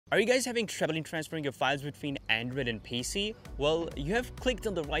Are you guys having trouble in transferring your files between Android and PC? Well, you have clicked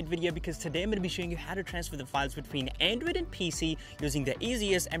on the right video because today I'm going to be showing you how to transfer the files between Android and PC using the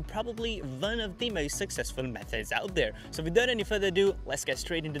easiest and probably one of the most successful methods out there. So without any further ado, let's get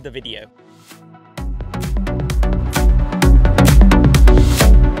straight into the video.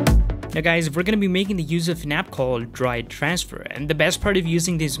 Now guys, we're going to be making the use of an app called Droid Transfer, and the best part of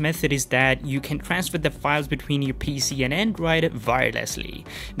using this method is that you can transfer the files between your PC and Android wirelessly.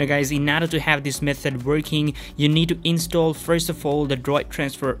 Now guys, in order to have this method working, you need to install first of all the Droid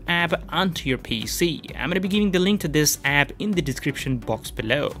Transfer app onto your PC. I'm going to be giving the link to this app in the description box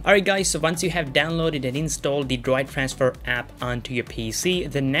below. Alright guys, so once you have downloaded and installed the Droid Transfer app onto your PC,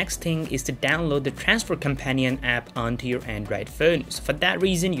 the next thing is to download the Transfer Companion app onto your Android phone. So for that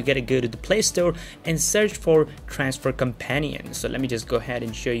reason, you gotta go to the Play Store and search for Transfer Companion. So let me just go ahead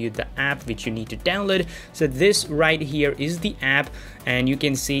and show you the app which you need to download. So this right here is the app, and you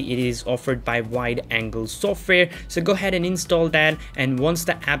can see it is offered by Wide Angle Software. So go ahead and install that, and once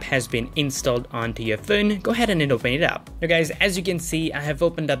the app has been installed onto your phone, go ahead and open it up. Now guys, as you can see, I have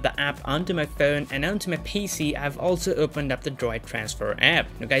opened up the app onto my phone, and onto my PC I've also opened up the Droid Transfer app.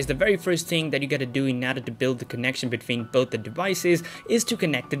 Now guys, the very first thing that you gotta do in order to build the connection between both the devices is to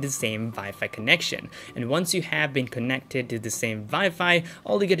connect to the same Wi-Fi connection. And once you have been connected to the same Wi-Fi,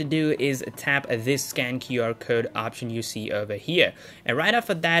 all you gotta do is tap this scan QR code option you see over here. And right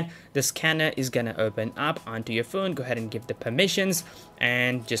after that, the scanner is gonna open up onto your phone. Go ahead and give the permissions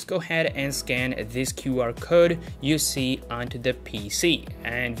and just go ahead and scan this QR code you see onto the PC.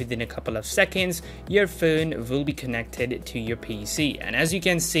 And within a couple of seconds, your phone will be connected to your PC. And as you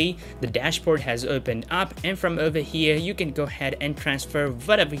can see, the dashboard has opened up, and from over here, you can go ahead and transfer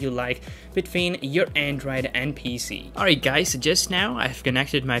whatever you like between your Android and PC. Alright guys, so just now I've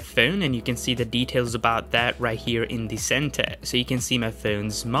connected my phone, and you can see the details about that right here in the center. So you can see my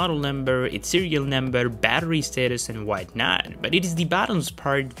phone's model number, its serial number, battery status, and whatnot. But it is the bottoms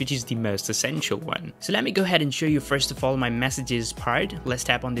part which is the most essential one. So let me go ahead and show you first of all my messages part. Let's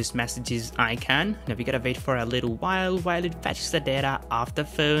tap on this messages icon. Now we gotta wait for a little while it fetches the data off the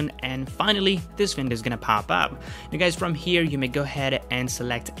phone, and finally this window is gonna pop up. Now guys, from here you may go ahead and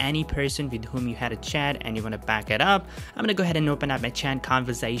select any person with whom you had a chat and you want to back it up. I'm gonna go ahead and open up my chat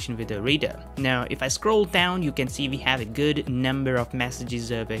conversation with the reader. Now if I scroll down, you can see we have a good number of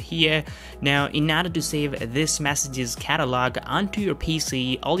messages over here. Now in order to save this messages catalog onto your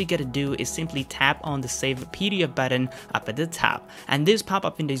PC, all you gotta do is simply tap on the save PDF button up at the top, and this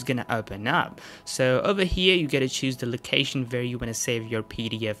pop-up window is gonna open up. So over here you gotta choose the location where you want to save your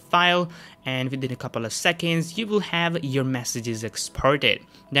PDF file, and within a couple of seconds you will have your messages exported.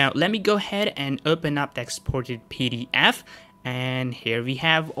 Now let me go ahead and open up the exported PDF, and here we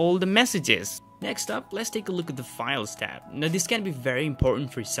have all the messages. Next up, let's take a look at the Files tab. Now this can be very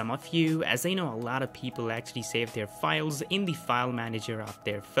important for some of you, as I know a lot of people actually save their files in the file manager of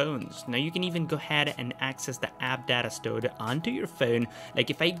their phones. Now you can even go ahead and access the app data stored onto your phone.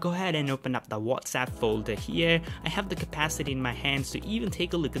 Like if I go ahead and open up the WhatsApp folder here, I have the capacity in my hands to even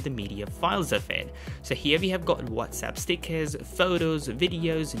take a look at the media files of it. So here we have got WhatsApp stickers, photos,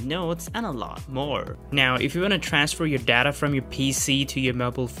 videos, notes, and a lot more. Now if you want to transfer your data from your PC to your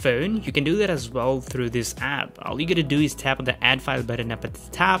mobile phone, you can do that as well through this app. All you gotta do is tap on the add file button up at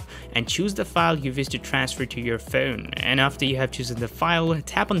the top and choose the file you wish to transfer to your phone. And after you have chosen the file,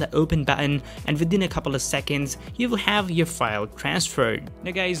 tap on the open button, and within a couple of seconds you will have your file transferred.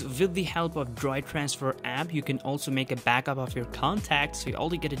 Now guys, with the help of Droid Transfer app, you can also make a backup of your contacts. So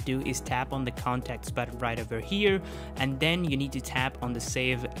all you gotta do is tap on the contacts button right over here, and then you need to tap on the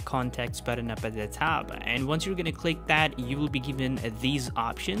save contacts button up at the top. And once you're gonna click that, you will be given these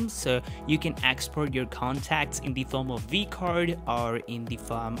options. So you can export your contacts in the form of vCard or in the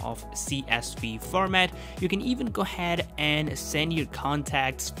form of CSV format. You can even go ahead and send your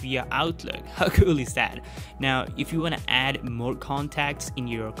contacts via Outlook. How cool is that? Now if you want to add more contacts in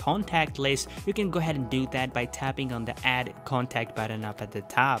your contact list, you can go ahead and do that by tapping on the add contact button up at the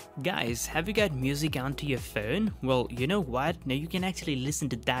top. Guys, have you got music onto your phone? Well, you know what? Now you can actually listen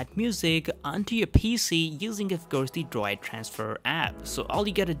to that music onto your PC using, of course, the Droid Transfer app. So all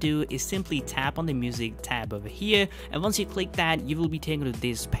you gotta do is simply tap on the music tab over here, and once you click that, you will be taken to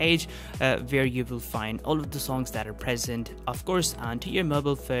this page where you will find all of the songs that are present, of course, onto your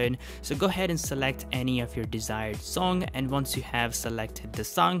mobile phone. So go ahead and select any of your desired song, and once you have selected the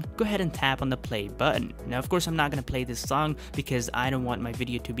song, go ahead and tap on the play button. Now of course I'm not gonna play this song because I don't want my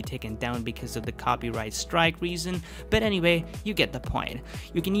video to be taken down because of the copyright strike reason, but anyway, you get the point.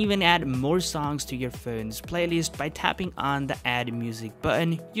 You can even add more songs to your phone's playlist by tapping on the add music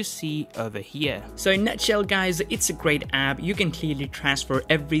button you see over here. So in a nutshell guys, it's a great app. You can clearly transfer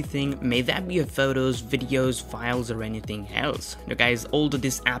everything, may that be your photos, videos, files or anything else. Now guys, although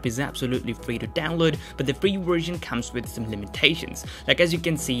this app is absolutely free to download, but the free version comes with some limitations. Like as you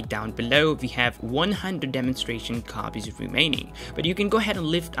can see down below, we have 100 demonstration copies remaining, but you can go ahead and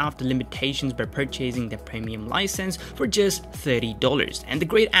lift off the limitations by purchasing the premium license for just $30. And the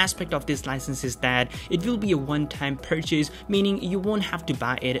great aspect of this license is that it will be a one-time purchase, meaning you won't have to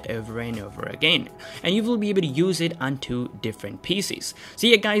buy it over and over again, and you will be able to use it on 2 different PCs. So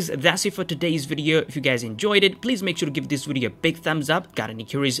yeah guys, that's it for today's video. If you guys enjoyed it, please make sure to give this video a big thumbs up. Got any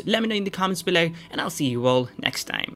queries, let me know in the comments below, and I'll see you all next time.